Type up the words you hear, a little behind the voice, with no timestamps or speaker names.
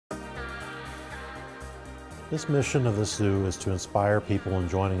This mission of the zoo is to inspire people in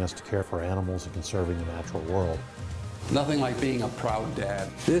joining us to care for animals and conserving the natural world. Nothing like being a proud dad.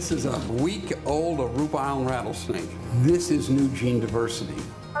 This is a week-old Aruba Island rattlesnake. This is new gene diversity.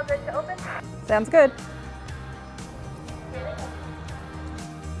 All good to open? Sounds good.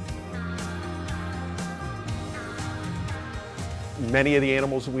 Many of the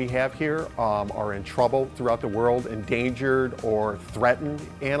animals that we have here are in trouble throughout the world, endangered or threatened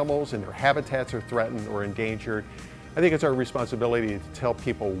animals, and their habitats are threatened or endangered. I think it's our responsibility to tell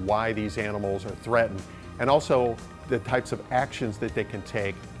people why these animals are threatened, and also the types of actions that they can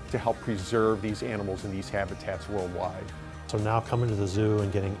take to help preserve these animals and these habitats worldwide. So now coming to the zoo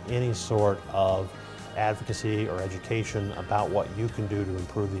and getting any sort of advocacy or education about what you can do to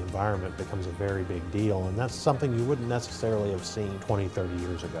improve the environment becomes a very big deal, and that's something you wouldn't necessarily have seen 20, 30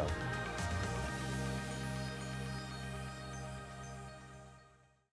 years ago.